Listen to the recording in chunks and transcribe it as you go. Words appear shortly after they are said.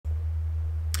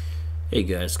Hey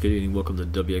guys, good evening. Welcome to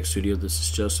WX Studio. This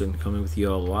is Justin coming with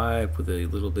you all live with a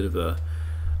little bit of a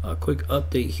quick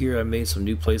update here. I made some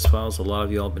new place files. A lot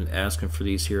of y'all have been asking for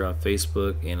these here on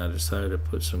Facebook, and I decided to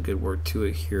put some good work to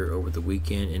it here over the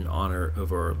weekend in honor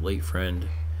of our late friend,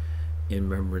 in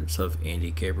remembrance of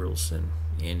Andy Gabrielson.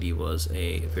 Andy was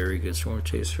a very good storm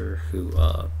chaser who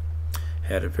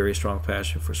had a very strong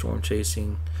passion for storm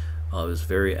chasing. Was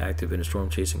very active in the storm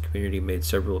chasing community. Made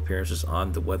several appearances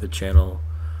on the Weather Channel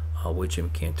with Jim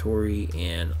Cantori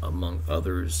and among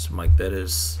others, Mike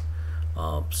Bettis.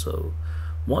 So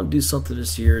want to do something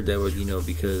this year that would,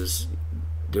 because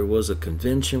there was a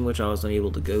convention which I was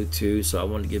unable to go to, so I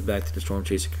wanted to give back to the storm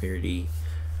chasing community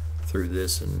through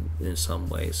this in some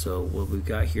way. So what we've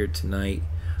got here tonight,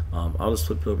 I'll just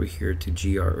flip over here to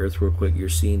GR Earth real quick. You're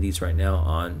seeing these right now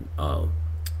on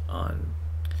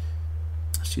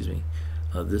excuse me,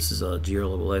 this is a GR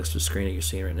Level X, the screen that you're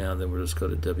seeing right now. Then we'll just go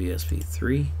to WSV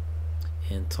 3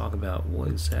 and talk about what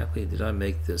exactly did I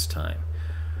make this time.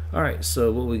 Alright,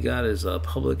 so what we got is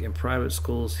public and private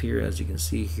schools here. As you can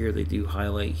see here, they do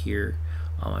highlight here.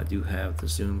 I do have the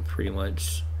zoom pretty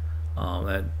much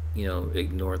at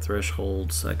ignore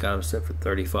thresholds. I got them set for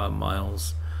 35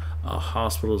 miles.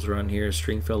 Hospitals around here: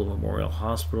 Stringfellow Memorial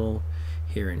Hospital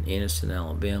here in Anniston,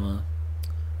 Alabama,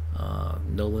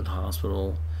 Nolan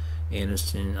Hospital,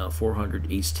 Anniston, 400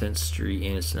 East 10th Street,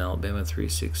 Anniston, Alabama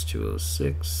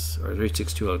 36206 or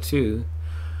 36202,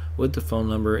 with the phone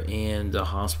number and the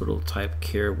hospital type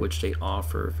care which they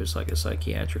offer. If it's like a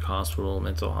psychiatric hospital,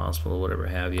 mental hospital, whatever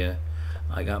have you,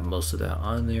 I got most of that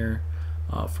on there.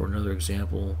 For another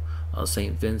example,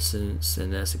 St. Vincent's,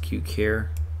 and that's acute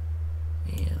care.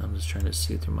 And I'm just trying to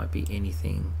see if there might be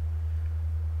anything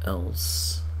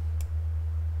else.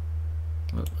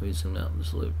 Let me zoom out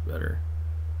just a little bit better.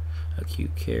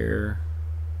 Acute care,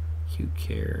 acute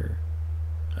care,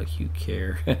 acute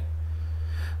care.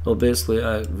 Well, basically,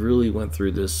 I really went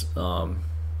through this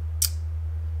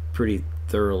pretty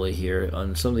thoroughly here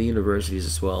on some of the universities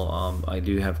as well. I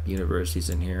do have universities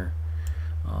in here.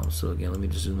 So again, let me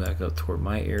just zoom back up toward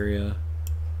my area.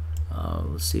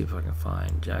 Let's see if I can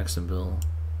find Jacksonville,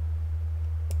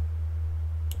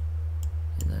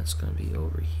 and that's going to be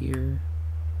over here.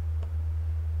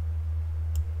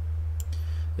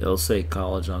 It'll say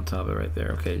college on top of it right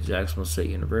there. Okay, Jacksonville State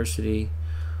University,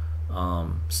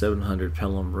 700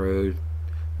 Pelham Road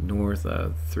North,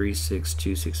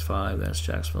 36265. That's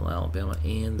Jacksonville, Alabama,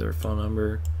 and their phone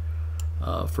number.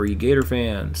 For you Gator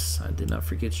fans, I did not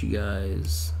forget you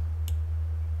guys.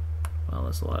 Wow,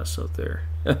 that's a lot of stuff there.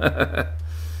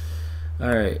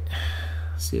 Alright,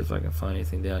 see if I can find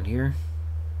anything down here.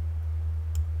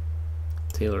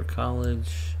 Taylor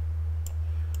College.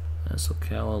 That's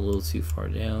Ocala, a little too far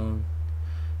down.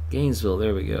 Gainesville,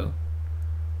 there we go.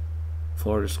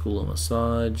 Florida School of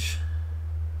Massage.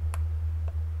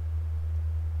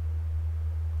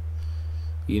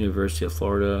 University of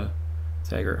Florida,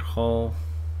 Taggart Hall.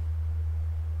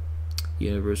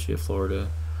 University of Florida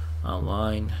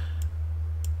Online.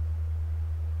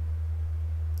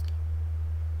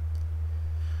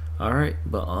 Alright,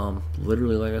 but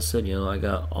literally, like I said, I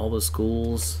got all the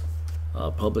schools,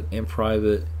 public and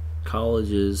private,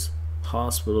 colleges,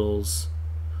 hospitals.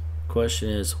 Question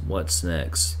is, what's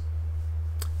next?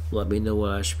 Let me know what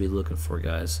I should be looking for,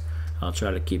 guys. I'll try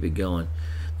to keep it going.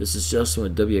 This is Justin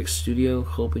with WX Studio.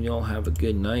 Hoping y'all have a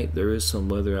good night. There is some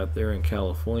weather out there in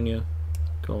California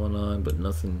going on, but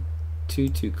nothing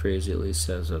too crazy, at least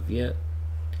as of yet.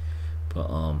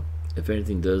 But if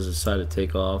anything does decide to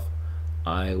take off,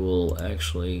 I will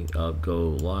actually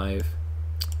go live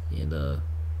and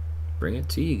bring it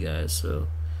to you guys. So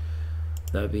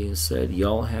that being said,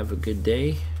 y'all have a good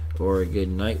day or a good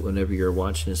night whenever you're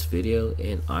watching this video,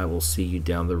 and I will see you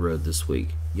down the road this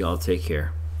week. Y'all take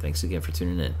care. Thanks again for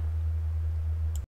tuning in.